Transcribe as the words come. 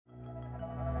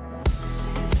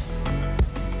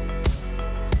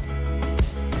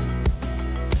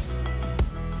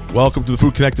Welcome to the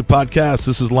Food Connected podcast.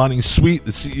 This is Lonnie Sweet,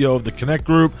 the CEO of the Connect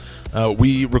Group.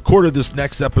 We recorded this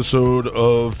next episode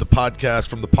of the podcast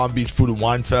from the Palm Beach Food and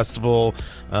Wine Festival,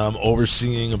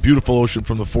 overseeing a beautiful ocean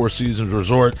from the Four Seasons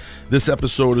Resort. This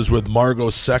episode is with Margot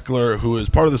Sechler, who is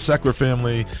part of the Sechler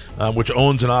family, which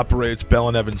owns and operates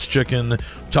Bell & Evans Chicken. We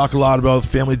talk a lot about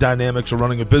family dynamics of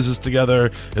running a business together,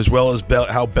 as well as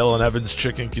how Bell & Evans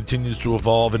Chicken continues to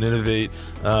evolve and innovate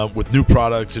with new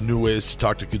products and new ways to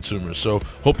talk to consumers. So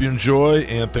hope you enjoy,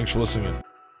 and thanks for listening.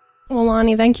 Well,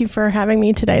 Lonnie, thank you for having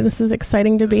me today. This is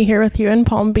exciting to be here with you in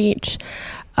Palm Beach.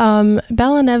 Bell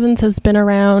 & Evans has been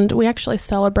around. We actually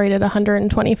celebrated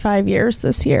 125 years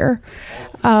this year.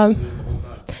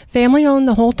 Family owned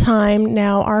the whole time.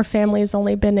 Now our family's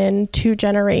only been in 2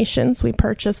 generations. We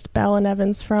purchased Bell &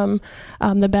 Evans from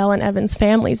the Bell & Evans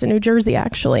families in New Jersey,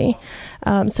 actually.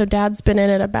 So Dad's been in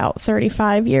it about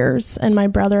 35 years, and my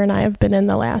brother and I have been in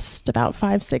the last about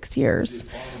 5-6 years.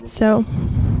 So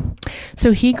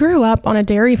he grew up on a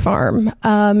dairy farm,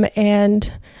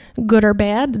 and good or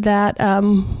bad, that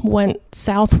went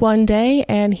south one day,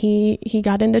 and he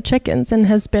got into chickens and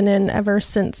has been in ever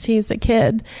since he's a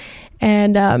kid.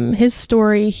 And his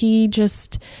story, he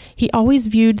always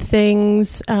viewed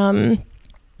things,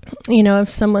 if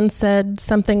someone said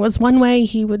something was one way,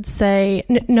 he would say,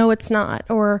 no, it's not,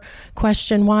 or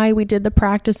question why we did the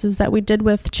practices that we did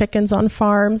with chickens on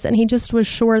farms. And he just was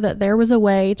sure that there was a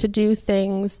way to do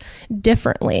things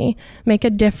differently, make a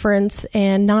difference,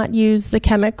 and not use the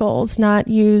chemicals, not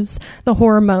use the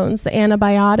hormones, the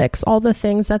antibiotics, all the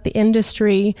things that the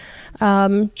industry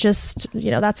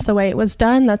that's the way it was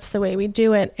done. That's the way we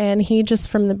do it. And he just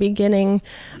from the beginning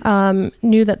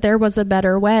knew that there was a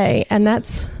better way. And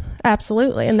that's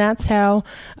absolutely. And that's how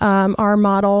our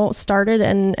model started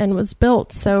and was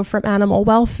built. So from animal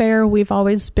welfare, we've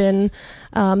always been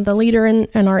the leader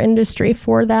in our industry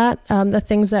for that. The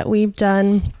things that we've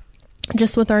done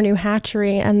just with our new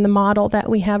hatchery and the model that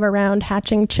we have around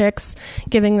hatching chicks,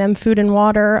 giving them food and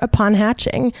water upon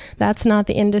hatching, that's not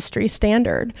the industry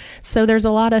standard. So there's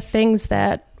a lot of things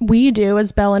that we do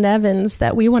as Bell & Evans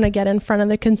that we want to get in front of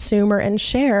the consumer and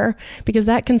share, because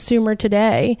that consumer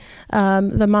today,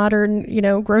 the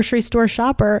modern, grocery store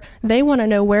shopper, they want to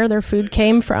know where their food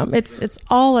came from. It's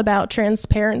all about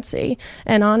transparency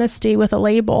and honesty with a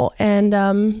label. And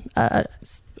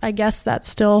I guess that's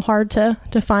still hard to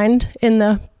find in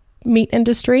the meat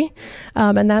industry.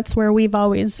 And that's where we've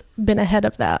always been ahead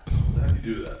of that. How do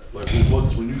you do that? Like,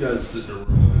 when you guys sit in a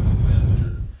room as a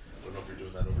family, I don't know if you're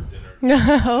doing that over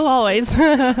dinner. Oh, always.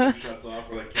 Shuts off.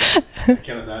 I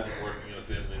can't imagine working in a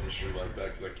family industry like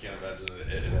that, because I can't imagine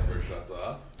it ever shuts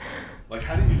off. Like,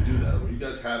 how do you do that? When you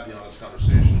guys have the honest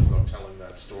conversations about telling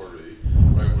that story,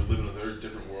 right? We're living in a very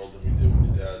different world than we did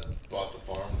when your dad bought the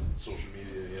farm, social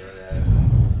media, the internet,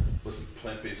 and listen,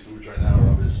 plant-based foods right now are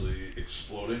obviously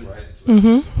exploding, right? So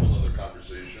that's a whole other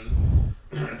conversation.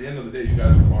 At the end of the day, you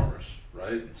guys are farmers,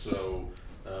 right? So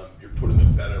you're putting a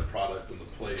better product on the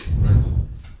plate, right? So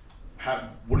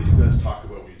what do you guys talk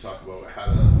about when you talk about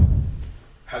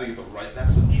how to get the right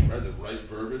message, right? The right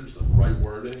verbiage, the right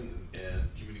wording, and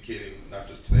communicating not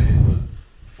just today but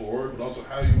forward, but also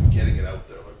how are you getting it out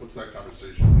there? Like, what's that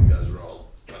conversation when you guys are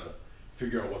all trying to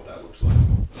figure out what that looks like?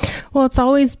 Well, it's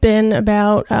always been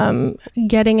about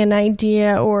getting an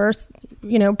idea or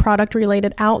product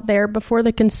related out there before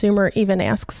the consumer even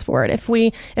asks for it.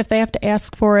 If they have to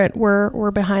ask for it,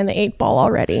 we're behind the 8 ball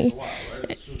already.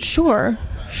 It's a while, right?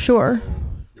 Sure.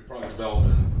 Your product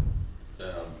development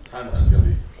timeline is going to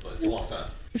be it's a long time.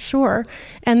 Sure.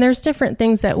 And there's different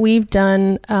things that we've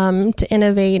done to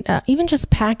innovate, even just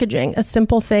packaging, a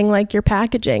simple thing like your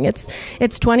packaging. It's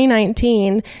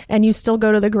 2019 and you still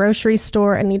go to the grocery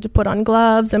store and need to put on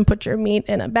gloves and put your meat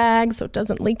in a bag so it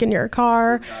doesn't leak in your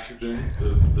car. Packaging,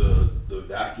 the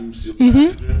vacuum sealed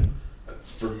packaging,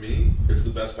 for me, it's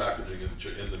the best packaging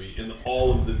in the meat, in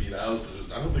all of the meat aisles.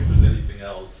 I don't think there's anything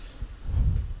else.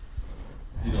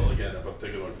 Again, if I'm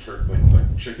thinking about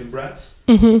like chicken breast,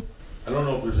 I don't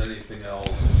know if there's anything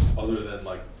else other than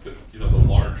like the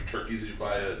large turkeys that you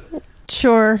buy at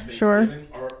Sure.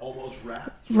 are almost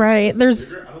wrapped. Right. I don't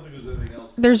think there's anything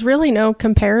else. There's really no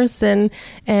comparison,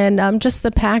 and just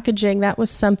the packaging, that was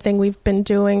something we've been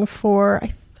doing for,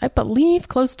 I believe,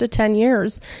 close to 10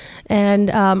 years.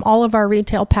 And all of our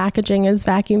retail packaging is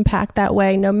vacuum packed that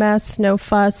way. No mess, no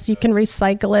fuss. You can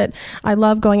recycle it. I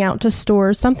love going out to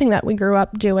stores, something that we grew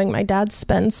up doing. My dad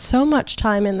spends so much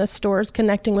time in the stores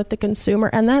connecting with the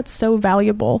consumer, and that's so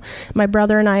valuable. My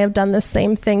brother and I have done the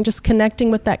same thing, just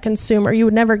connecting with that consumer. You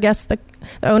would never guess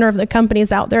the owner of the company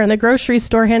is out there in the grocery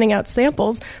store handing out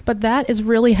samples, but that is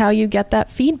really how you get that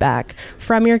feedback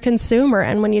from your consumer.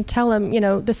 And when you tell them,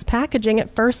 this packaging,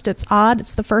 at first it's odd,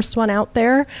 it's the first one out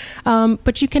there,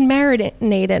 but you can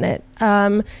marinate in it.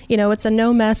 It's a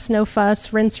no mess, no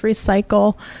fuss, rinse,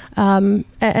 recycle,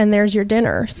 and there's your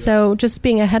dinner. So just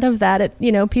being ahead of that,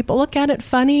 people look at it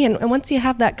funny, and once you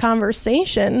have that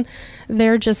conversation,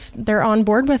 they're on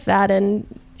board with that, and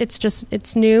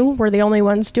it's new. We're the only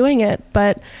ones doing it,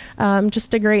 but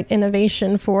just a great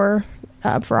innovation for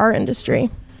our industry.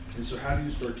 And so how do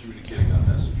you start communicating that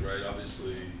message, right?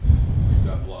 Obviously, you've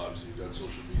got blogs, you've got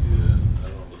social media, and I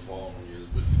don't know what the following is,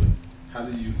 but how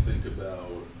do you think about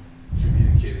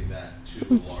communicating that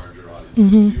to a larger audience?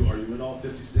 Mm-hmm. Are you in all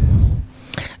 50 states?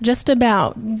 Just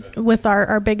about. Okay. With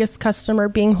our biggest customer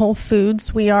being Whole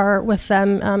Foods, we are with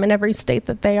them in every state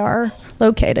that they are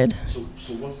located.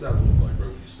 So what's that look like, right?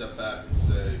 When you step back and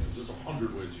say, because there's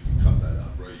 100 ways you can cut that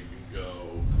up, right? You can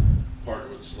go partner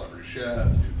with a celebrity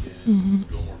chef, you can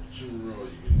go more consumer,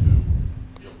 you can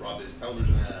do broad-based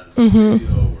television ads,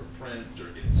 radio or print or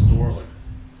in store. Like,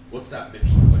 what's that mix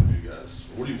look like for you guys?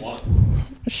 Or what do you want it to look like?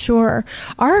 Sure.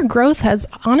 Our growth has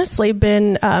honestly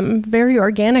been very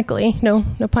organically, no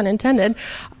pun intended,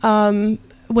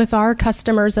 with our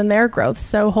customers and their growth.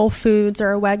 So Whole Foods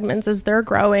or Wegmans, as they're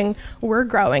growing, we're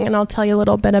growing. And I'll tell you a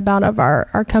little bit about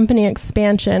our company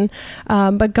expansion.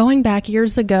 But going back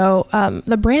years ago,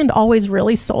 the brand always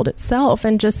really sold itself,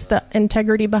 and just the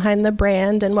integrity behind the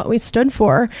brand and what we stood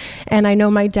for. And I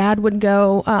know my dad would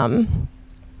go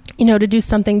to do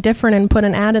something different and put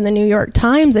an ad in the New York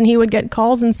Times, and he would get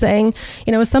calls and saying,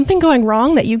 is something going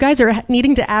wrong that you guys are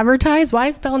needing to advertise? Why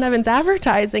is Bell & Evans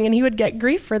advertising? And he would get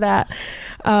grief for that,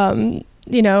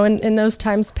 in those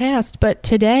times past. But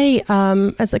today,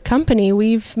 as a company,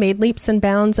 we've made leaps and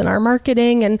bounds in our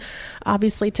marketing, and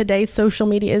obviously today social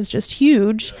media is just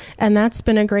huge, and that's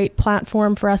been a great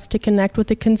platform for us to connect with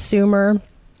the consumer.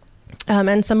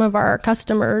 And some of our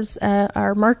customers,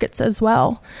 our markets as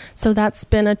well. So that's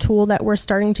been a tool that we're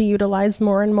starting to utilize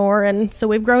more and more. And so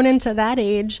we've grown into that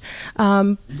age.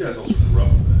 You guys also grew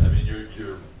up with it. I mean, you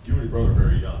and your brother are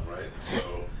very young, right?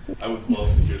 So I would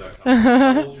love to hear that conversation.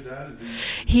 How old is your dad?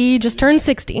 He just turned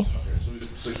 60. Okay,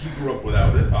 so he grew up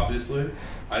without it, obviously.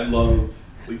 I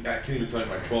can't even tell you,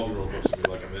 my 12-year-old looks at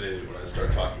me like I'm an idiot when I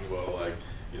start talking about,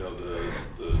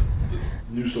 the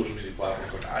new social media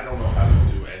platforms. Like, I don't know how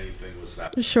to do anything with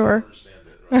Snapchat. Sure. I don't understand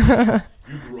it, right?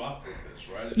 You grew up with this,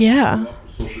 right? Yeah. You grew up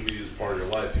with social media as part of your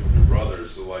life, you and your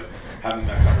brothers. So, having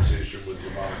that conversation with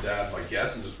your mom and dad, my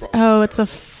guess is it's probably... Oh, it's a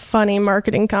funny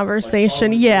marketing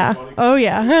conversation. Yeah. Oh,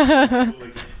 yeah.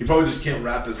 He probably just can't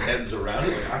wrap his heads around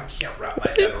it. I can't wrap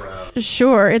my head around...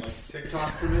 Sure, it's...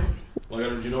 TikTok for me?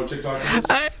 Do you know what TikTok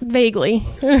is? Vaguely.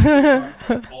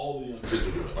 Okay. All the young kids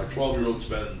are doing it. My 12-year-old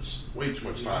spends way too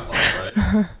much time on it,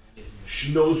 right?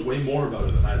 She knows way more about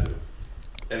it than I do.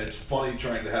 And it's funny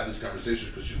trying to have these conversations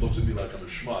because she looks at me like I'm a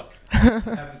schmuck. I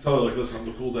have to tell her, listen, I'm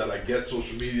the cool dad. I get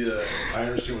social media. I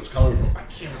understand what's coming from. I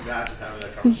can't imagine having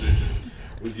that conversation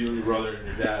with you and your brother and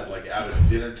your dad, at a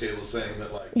dinner table saying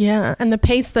that, Yeah, and the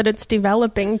pace that it's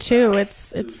developing, too.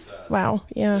 It's wow,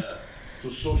 yeah. So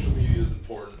social media is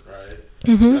important, right?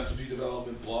 Mm-hmm. Recipe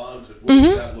development, blogs. What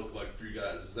does that look like for you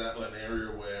guys? Is that an area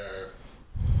where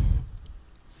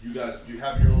you guys, do you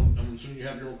have your own, I'm assuming you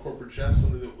have your own corporate chef,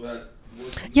 somebody that works?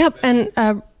 Yep, and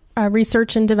a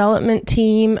research and development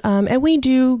team. And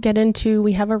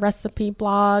we have a recipe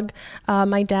blog.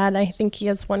 My dad, I think he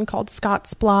has one called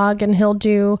Scott's Blog, and he'll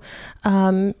do,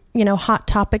 hot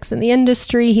topics in the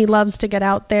industry. He loves to get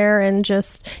out there and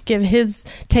just give his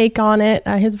take on it,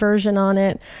 his version on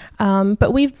it.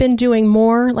 But we've been doing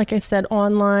more, like I said,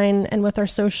 online and with our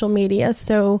social media.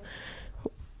 So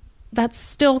that's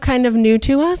still kind of new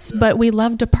to us, but we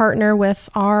love to partner with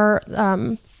our,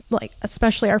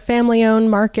 especially our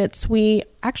family-owned markets.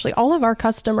 All of our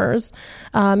customers,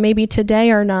 maybe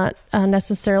today are not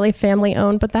necessarily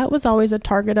family-owned, but that was always a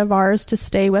target of ours, to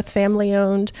stay with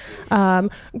family-owned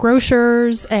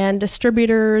grocers and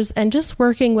distributors, and just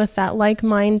working with that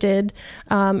like-minded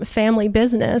family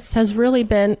business has really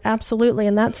been absolutely,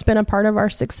 and that's been a part of our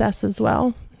success as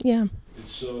well. Yeah. And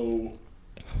so,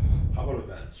 how about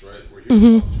events, right? We're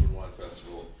here at the Food and Wine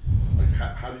Festival.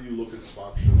 How do you look at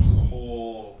sponsorships as a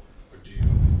whole? Or do you,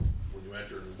 when you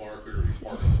enter a new market, or you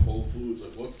partner with Whole Foods,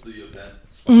 what's the event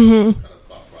sponsorship kind of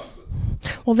thought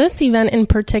process? Well, this event in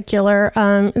particular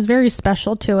is very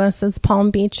special to us, as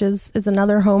Palm Beach is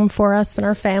another home for us and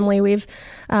our family. We've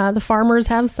the farmers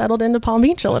have settled into Palm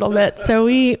Beach a little bit, so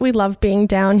we love being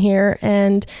down here.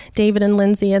 And David and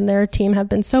Lindsay and their team have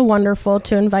been so wonderful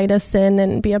to invite us in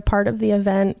and be a part of the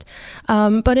event.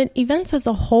 But events as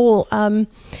a whole,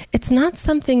 it's not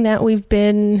something that we've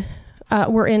been.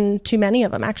 We're in too many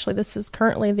of them. Actually, this is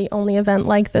currently the only event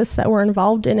like this that we're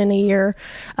involved in a year.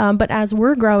 But as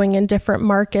we're growing in different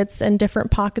markets and different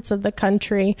pockets of the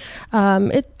country,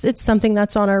 it's something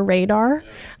that's on our radar.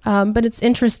 But it's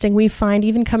interesting. We find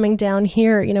even coming down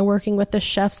here, working with the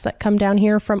chefs that come down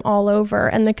here from all over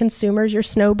and the consumers, your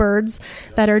snowbirds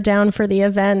that are down for the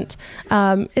event.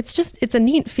 It's a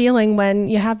neat feeling when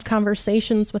you have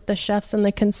conversations with the chefs and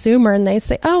the consumer and they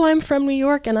say, oh, I'm from New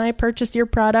York and I purchased your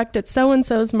product at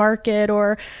so-and-so's market,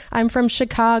 or I'm from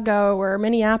Chicago or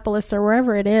Minneapolis or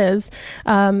wherever it is,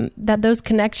 that those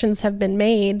connections have been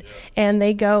made and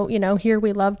they go, here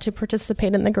we love to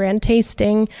participate in the grand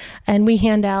tasting and we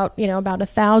hand out, about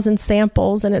 1,000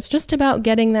 samples, and it's just about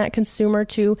getting that consumer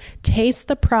to taste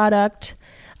the product.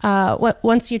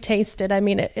 Once you taste it,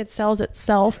 it sells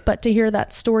itself, but to hear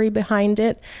that story behind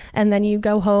it, and then you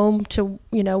go home to,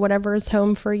 whatever is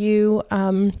home for you.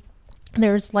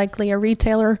 There's likely a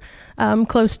retailer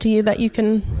close to you that you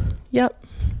can, yep.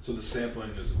 So the sampling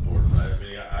is important, right?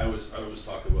 I always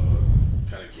talk about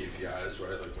kind of KPIs,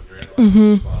 right? Like when you're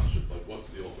analyzing sponsorship, like what's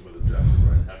the ultimate objective,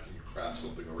 right? How can you craft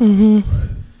something around it, right?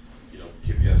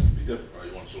 KPIs can be different, right?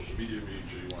 You want social media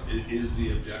reach, is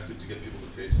the objective to get people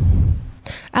to taste the food?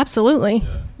 Absolutely.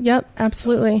 Yeah. Yep,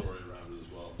 absolutely.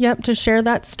 Yep, to share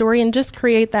that story and just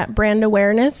create that brand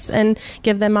awareness and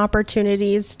give them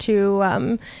opportunities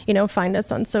to, find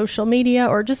us on social media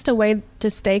or just a way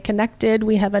to stay connected.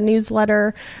 We have a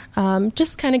newsletter,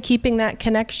 just kind of keeping that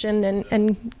connection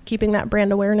and keeping that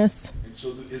brand awareness. And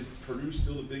so is Perdue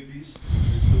still the big beast?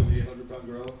 Is it still the 800-pound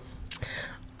gorilla?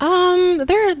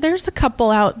 There's a couple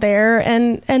out there,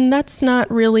 and that's not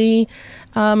really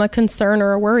a concern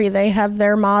or a worry. They have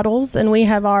their models, and we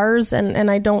have ours,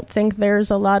 and I don't think there's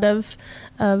a lot of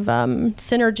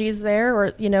synergies there,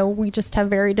 or we just have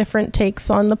very different takes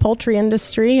on the poultry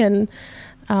industry, and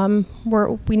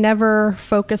we never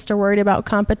focused or worried about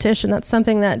competition. That's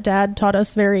something that Dad taught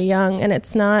us very young, and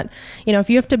it's not, if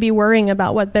you have to be worrying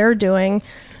about what they're doing,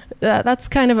 that's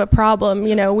kind of a problem.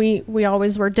 We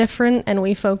always were different, and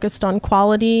we focused on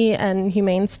quality and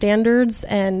humane standards.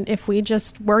 And if we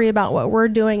just worry about what we're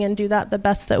doing and do that the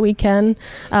best that we can,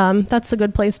 that's a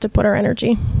good place to put our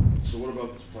energy. So what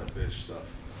about this plant-based stuff?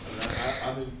 First off,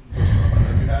 have you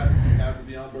had the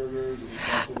Beyond Burgers and the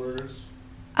Taco Burgers?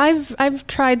 I've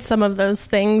tried some of those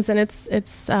things, and it's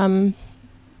I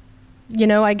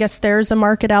guess there's a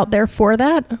market out there for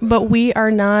that, but we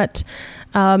are not.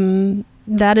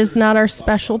 That is not our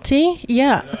specialty.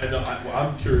 Yeah.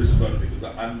 I'm curious about it because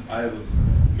I have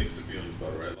mixed feelings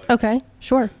about it, right? Like, okay,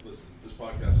 sure. Listen, this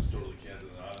podcast is totally candid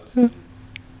and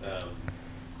honest.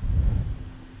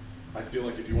 I feel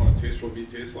like if you want to taste what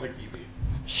meat tastes like, eat meat.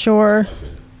 Sure.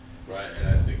 Right? And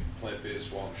I think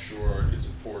plant-based, while I'm sure it's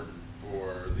important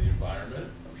for the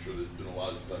environment, I'm sure there's been a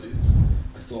lot of studies,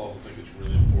 I still also think it's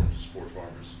really important to support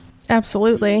farmers.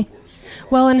 Absolutely.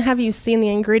 Well, and have you seen the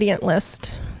ingredient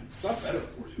list?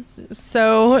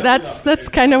 So that's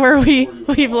kind of where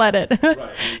we've let it. Right.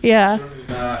 Yeah.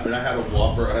 I had a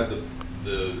Whopper. I had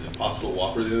the Impossible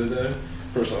Whopper the other day.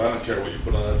 First of all, I don't care what you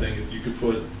put on that thing. You could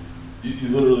put, you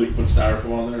literally put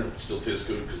styrofoam on there and it still tastes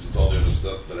good because it's all the other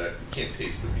stuff that you can't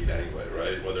taste the meat anyway,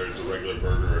 right? Whether it's a regular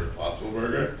burger or an Impossible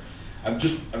Burger. I'm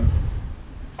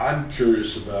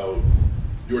curious about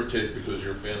your take because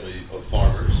you're a family of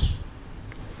farmers.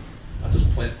 Not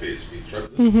just plant-based meats, right?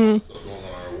 There's a lot of stuff going on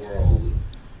in our world.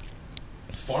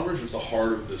 Farmers are at the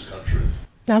heart of this country.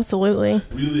 Absolutely.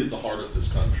 Really at the heart of this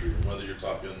country. And whether you're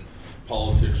talking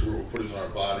politics or what we're putting on our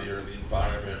body or the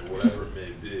environment or whatever it may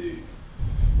be.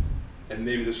 And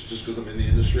maybe this is just because I'm in the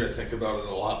industry, I think about it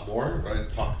a lot more, right?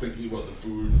 Thinking about the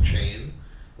food chain,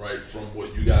 right? From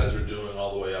what you guys are doing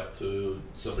all the way up to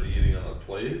somebody eating on a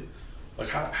plate. Like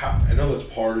how I know that's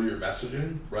part of your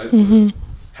messaging, right? But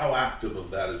how active of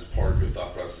that is part of your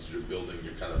thought process as you're building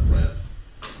your kind of brand?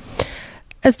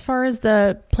 As far as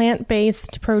the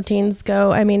plant-based proteins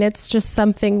go, it's just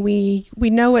something we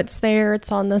know it's there.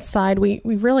 It's on the side. We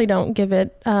really don't give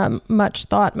it much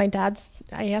thought.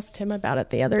 I asked him about it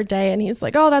the other day, and he's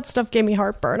like, "Oh, that stuff gave me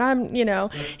heartburn."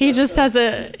 He just has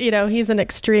he's an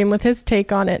extreme with his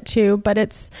take on it too. But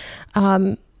it's,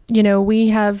 we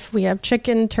have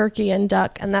chicken, turkey, and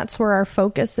duck, and that's where our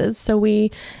focus is. So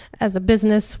we, as a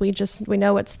business, we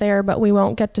know it's there, but we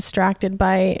won't get distracted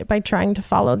by trying to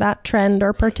follow that trend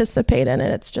or participate in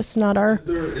it. It's just not our.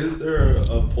 Is there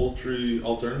a poultry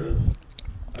alternative?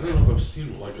 I don't know if I've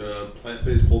seen like a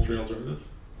plant-based poultry alternative.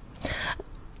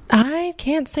 I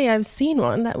can't say I've seen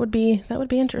one. That would be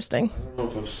interesting. I don't know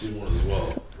if I've seen one as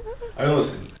well.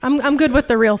 Listen. I'm good with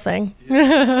the real thing.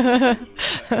 Yeah,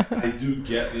 I do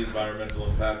get the environmental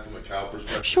impact from a cow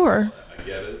perspective. Sure. I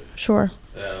get it. Sure.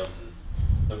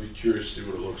 I'd be curious to see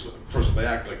what it looks like. First, they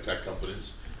act like tech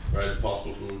companies, right?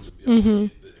 Impossible Foods.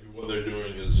 What they're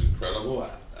doing is incredible.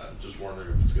 I'm just wondering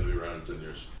if it's going to be around in 10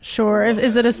 years. Sure.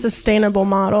 Is it a sustainable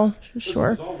model?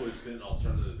 Sure. There's always been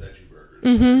alternative veggie burgers.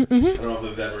 I don't know if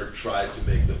they've ever tried to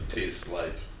make them taste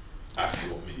like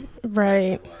actual meat.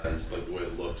 Right. It's like the way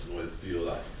it looks and the way it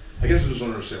feels. I guess I just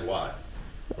don't understand why.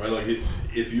 Right? Like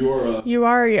if you're you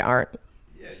are or you aren't.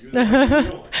 Yeah, you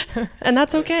don't like and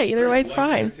that's okay. Either way, it's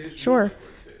fine. Sure.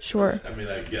 Sure. I mean,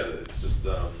 I get it. It's just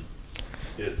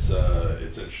it's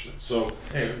interesting. So,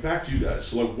 hey, back to you guys.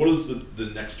 So, like, what is the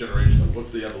next generation? Like,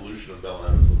 what's the evolution of Bell &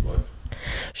 Evans look like?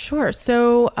 Sure.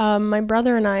 So my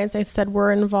brother and I, as I said,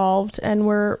 we're involved, and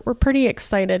we're pretty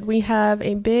excited. We have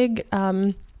a big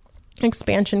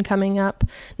expansion coming up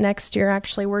next year.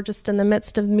 Actually, we're just in the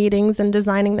midst of meetings and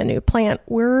designing the new plant.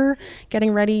 We're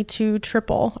getting ready to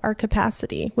triple our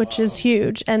capacity, which is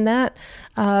huge. And that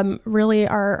really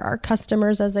our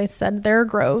customers, as I said, their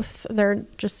growth, their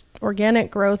just organic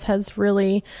growth has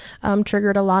really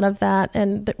triggered a lot of that.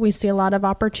 And we see a lot of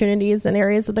opportunities in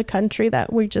areas of the country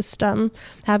that we just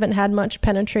haven't had much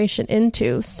penetration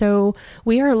into. So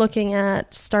we are looking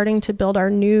at starting to build our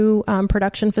new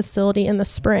production facility in the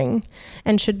spring,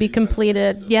 and should be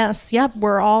completed. Yes. Yep.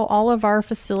 We're all of our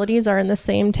facilities are in the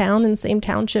same town and same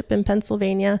township in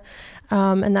Pennsylvania.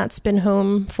 And that's been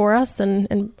home for us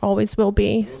and always will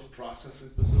be. Are those processing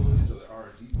facilities? Are they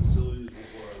R&D facilities?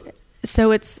 What are they?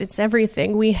 So it's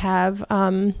everything. We have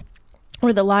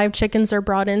where the live chickens are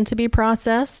brought in to be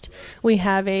processed. We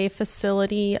have a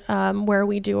facility where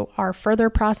we do our further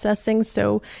processing.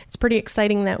 So it's pretty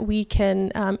exciting that we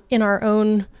can, in our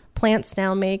own plants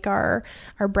now, make our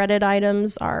breaded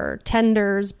items, our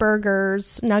tenders,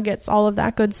 burgers, nuggets, all of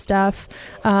that good stuff.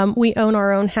 We own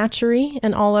our own hatchery,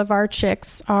 and all of our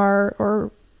chicks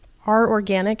are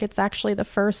organic. It's actually the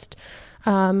first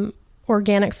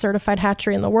organic certified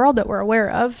hatchery in the world that we're aware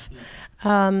of.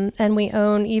 And we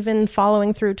own, even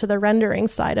following through to the rendering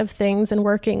side of things and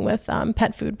working with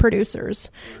pet food producers,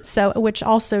 so which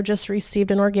also just received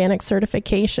an organic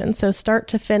certification. So start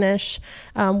to finish,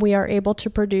 we are able to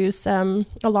produce a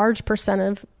large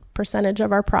percentage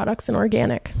of our products in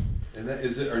organic. And that,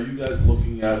 are you guys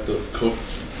looking at the cooked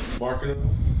market?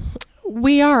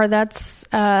 We are.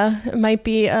 That's might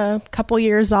be a couple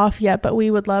years off yet, but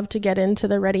we would love to get into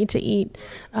the ready-to-eat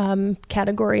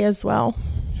category as well.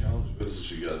 Challenge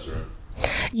business you guys are in.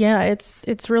 Yeah,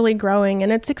 it's really growing,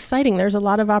 and it's exciting. There's a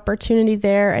lot of opportunity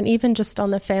there, and even just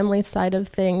on the family side of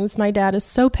things, my dad is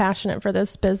so passionate for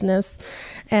this business,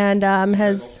 and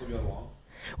has.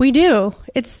 We do.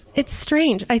 It's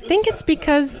strange. I think it's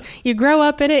because you grow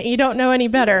up in it and you don't know any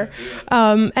better.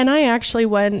 And I actually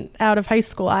went out of high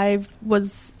school. I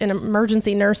was in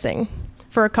emergency nursing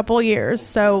for a couple of years.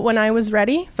 So when I was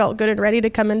ready, felt good and ready to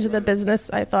come into the business,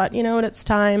 I thought, you know what, it's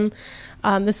time.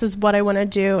 This is what I want to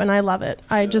do, and I love it.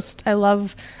 I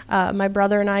love my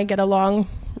brother and I get along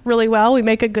really well. We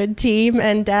make a good team,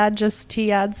 and Dad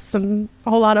he adds a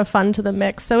whole lot of fun to the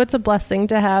mix. So it's a blessing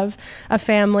to have a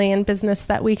family and business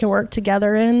that we can work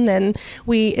together in, and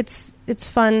it's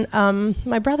fun.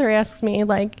 My brother asks me,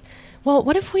 like, well,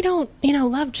 what if we don't,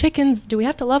 love chickens? Do we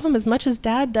have to love them as much as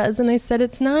Dad does? And I said,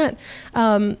 it's not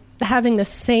having the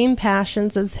same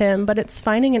passions as him, but it's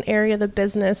finding an area of the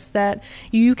business that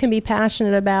you can be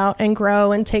passionate about and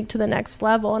grow and take to the next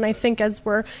level. And I think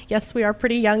we are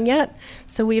pretty young yet,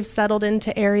 so we've settled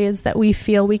into areas that we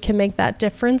feel we can make that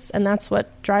difference, and that's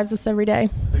what drives us every day.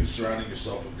 I think surrounding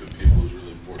yourself with good people is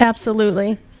really important.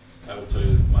 Absolutely. I will tell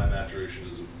you that my maturation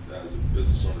as a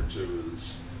business owner too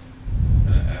is,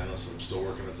 and listen, I'm still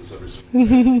working at this every single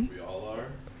day, we all are,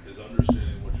 is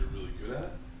understanding what you're really good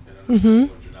at and understanding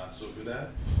what you're not so good at,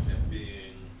 and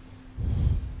being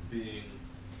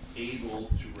able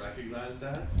to recognize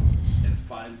that and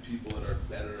find people that are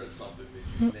better at something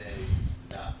that you may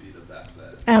not be the best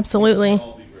at. Absolutely. We can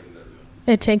all be great at everything.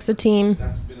 It takes a team.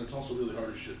 It's also really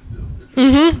hard as shit to do. It's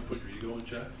really hard to put your ego in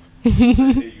check. Say,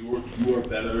 hey, you are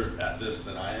better at this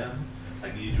than I am.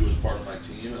 I need you as part of my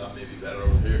team, and I may be better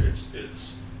over here.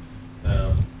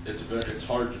 It's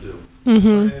hard to do.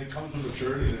 And it comes with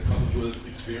maturity, and it comes with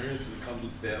experience, and it comes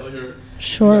with failure.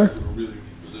 Sure. You guys are in a really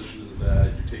unique position in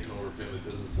that you're taking over a family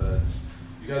business that's,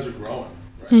 you guys are growing,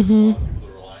 right? There's a lot of people that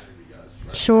are relying on you guys,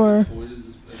 right? Sure. Employees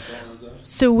is Bell and Evans?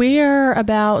 So we are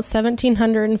about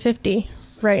 1,750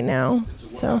 right now. And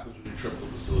so what happens when you triple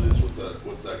the facilities?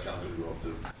 What's that count going to go up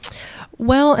to?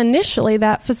 Well, initially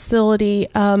that facility,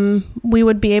 we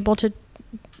would be able to,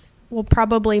 we'll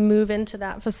probably move into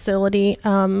that facility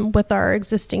with our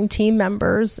existing team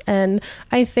members. And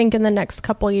I think in the next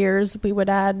couple years, it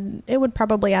would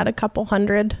probably add a couple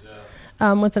hundred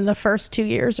within the first 2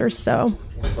 years or so.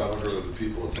 2,500 other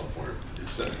people at some point.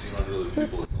 1,700 other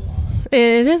people. It's a lot.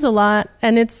 It is a lot,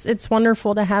 and it's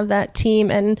wonderful to have that team.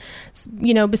 And,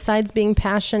 besides being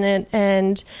passionate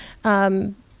and,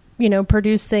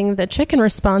 producing the chicken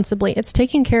responsibly, it's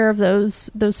taking care of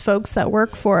those folks that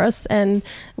work for us. And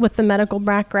with the medical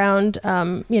background,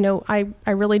 I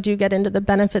really do get into the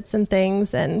benefits and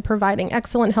things and providing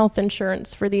excellent health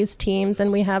insurance for these teams.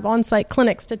 And we have on-site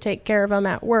clinics to take care of them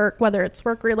at work, whether it's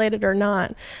work-related or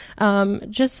not.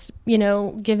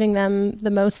 Giving them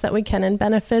the most that we can in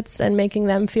benefits and making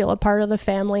them feel a part of the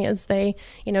family as they,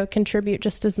 contribute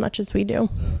just as much as we do.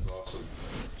 Yeah, that's awesome.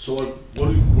 So, what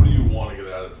do you want to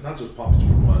get out of, not just Pumpkins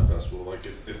Fruit Wine Festival, like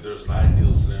if there's an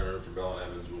ideal scenario for Bell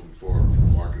and Evans moving forward from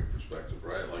a marketing perspective,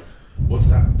 right? Like, what's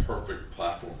that perfect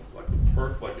platform look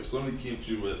like? Like if somebody came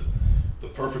to you with the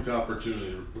perfect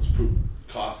opportunity, let's put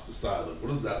cost aside, like what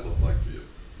does that look like for you?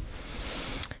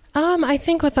 I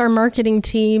think with our marketing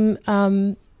team,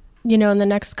 in the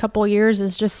next couple years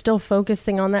is just still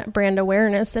focusing on that brand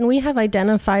awareness. And we have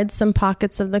identified some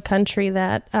pockets of the country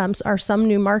that are some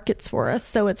new markets for us.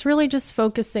 So it's really just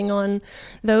focusing on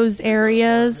those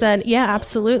areas. And yeah,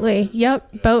 absolutely.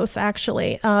 Yep. Both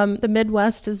actually. The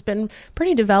Midwest has been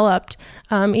pretty developed,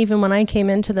 even when I came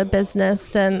into the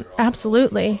business, and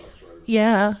absolutely.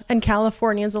 Yeah, and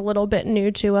California is a little bit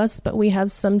new to us, but we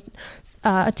have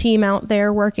a team out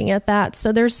there working at that.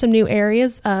 So there's some new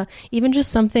areas. Even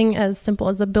just something as simple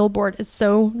as a billboard is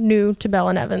so new to Bell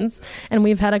and Evans, and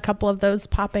we've had a couple of those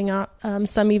popping up,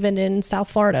 some even in South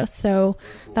Florida. So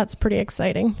that's pretty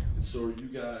exciting. And so are you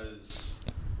guys,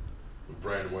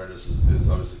 brand awareness is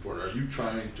obviously important. Are you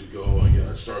trying to go, again,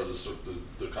 I started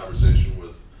the conversation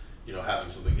with,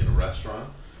 having something in a restaurant.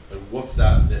 Like, what's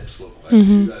that mix look like? Are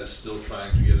you guys still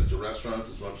trying to get into restaurants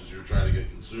as much as you're trying to get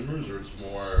consumers, or it's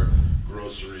more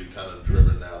grocery kind of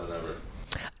driven now than ever?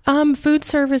 Food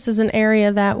service is an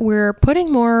area that we're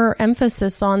putting more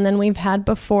emphasis on than we've had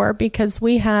before because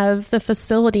we have the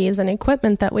facilities and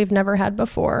equipment that we've never had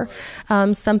before.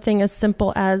 Something as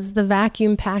simple as the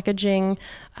vacuum packaging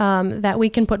that we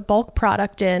can put bulk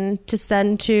product in to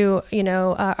send to,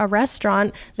 a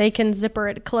restaurant. They can zipper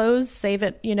it closed, save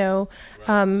it,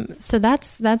 so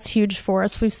that's huge for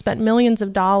us. We've spent millions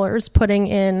of dollars putting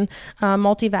in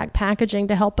multi-vac packaging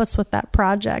to help us with that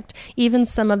project. Even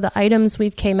some of the items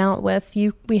we've came out with,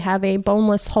 we have a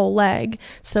boneless whole leg.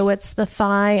 So it's the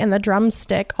thigh and the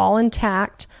drumstick all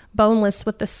intact, boneless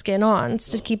with the skin on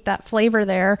to keep that flavor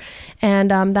there. And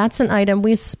that's an item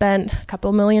we spent a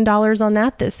couple $1 million on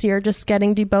that this year, just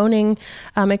getting deboning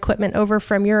equipment over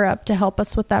from Europe to help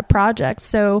us with that project.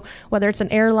 So whether it's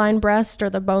an airline breast or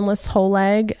the boneless whole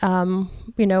leg,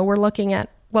 we're looking at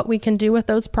what we can do with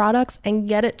those products and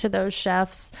get it to those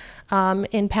chefs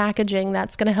in packaging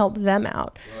that's going to help them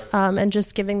out, and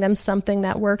just giving them something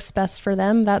that works best for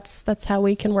them. That's how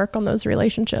we can work on those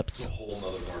relationships. It's a whole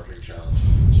nother marketing challenge,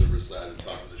 the food service side, and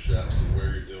talking to chefs and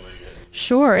where you're doing it.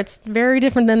 Sure, it's very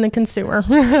different than the consumer.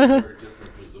 Very different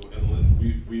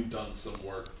because we've done some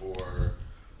work for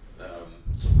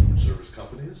some food service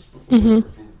companies before, or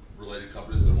food-related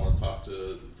companies that want to talk to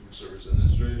the food service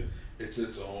industry. It's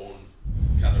its own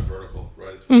kind of vertical,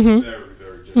 right? It's very,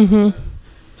 very different than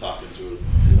talking to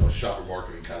a shopper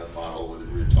marketing kind of model where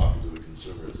you're talking to the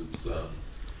consumers.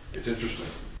 It's interesting.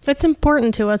 It's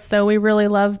important to us, though. We really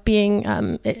love being,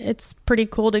 it's pretty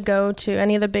cool to go to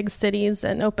any of the big cities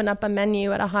and open up a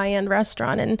menu at a high-end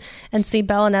restaurant and see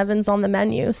Bell and Evans on the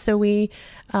menu. So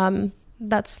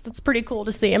that's pretty cool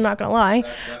to see. I'm not going to lie.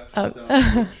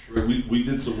 We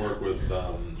did some work with,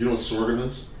 what sorghum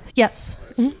is? Yes.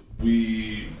 Right?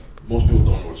 Most people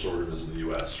don't know what sorghum is in the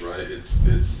U.S., right?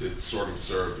 It's sorghum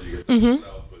syrup that you get from the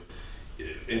South, but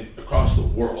across the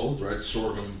world, right?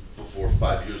 Sorghum before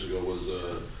 5 years ago was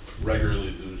a regularly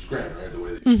used grain, right? The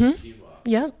way that you use quinoa.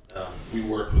 Yeah. We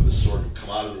worked with the Sorghum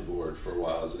Commodity Board for a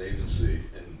while as an agency,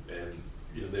 and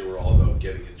they were all about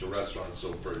getting into restaurants.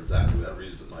 So for exactly that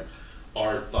reason, like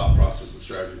our thought process and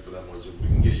strategy for them was if we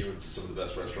can get you into some of the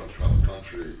best restaurants across the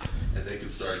country, and they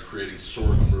can start creating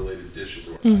sorghum-related dishes,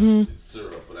 or not using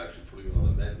syrup, but actually putting it on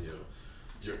the menu,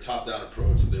 your top-down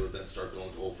approach, and they would then start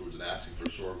going to Whole Foods and asking for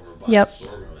sorghum or buying Yep.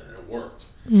 sorghum, and it worked,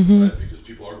 Mm-hmm. right? Because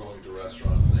people are going to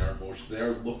restaurants and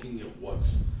they're looking at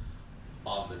what's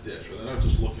on the dish, or they're not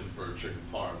just looking for a chicken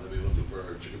parm. They'll be looking for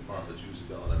a chicken parm that's using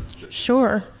Bell and Evans chicken. Sure.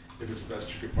 Or if it's the best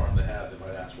chicken parm they have, they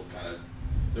might ask what kind of.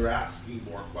 They're asking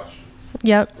more questions.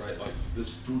 Yep. Right, like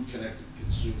this food-connected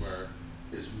consumer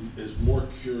is more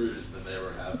curious than they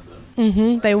ever have been.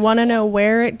 Mm-hmm. They want to know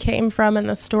where it came from and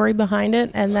the story behind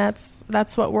it, and that's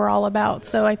what we're all about.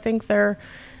 So I think we're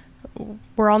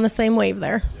on the same wave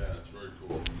there. Yeah, it's very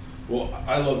cool. Well,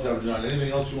 I loved having you on.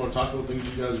 Anything else you want to talk about? Things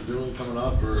you guys are doing coming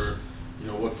up, or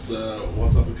what's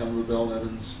up and coming with Bell and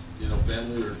Evans,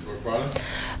 family or product?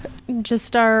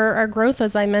 Just our growth,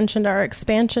 as I mentioned, our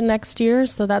expansion next year.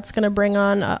 So that's going to bring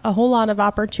on a whole lot of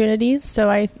opportunities. So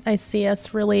I see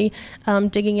us really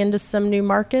digging into some new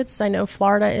markets. I know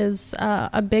Florida is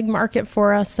a big market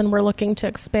for us, and we're looking to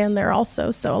expand there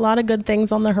also. So a lot of good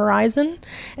things on the horizon.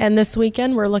 And this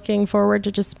weekend, we're looking forward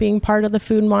to just being part of the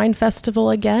Food and Wine Festival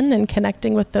again and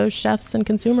connecting with those chefs and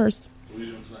consumers. What are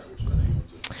you doing tonight? Which venue are you going to?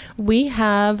 We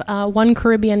have one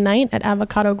Caribbean night at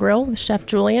Avocado Grill with Chef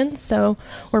Julian, so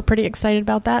we're pretty excited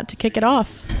about that to kick it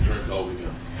off. You drink all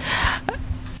weekend.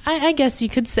 I guess you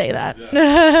could say that.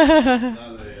 Yeah.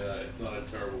 It's not a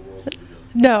terrible world to be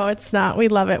in. No, it's not. We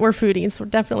love it. We're foodies. We're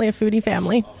definitely a foodie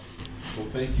family. Awesome. Well,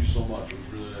 thank you so much. It was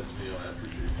really nice to meet you. I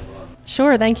appreciate you coming on.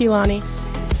 Sure. Thank you, Lonnie.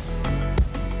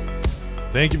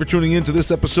 Thank you for tuning in to this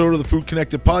episode of the Food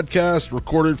Connected podcast,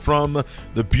 recorded from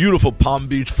the beautiful Palm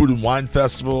Beach Food and Wine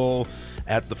Festival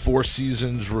at the Four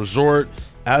Seasons Resort.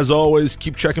 As always,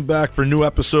 keep checking back for new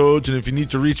episodes, and if you need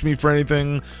to reach me for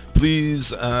anything,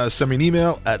 please send me an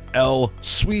email at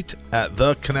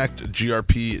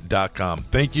lsweet@theconnectgrp.com.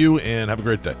 Thank you, and have a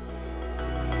great day.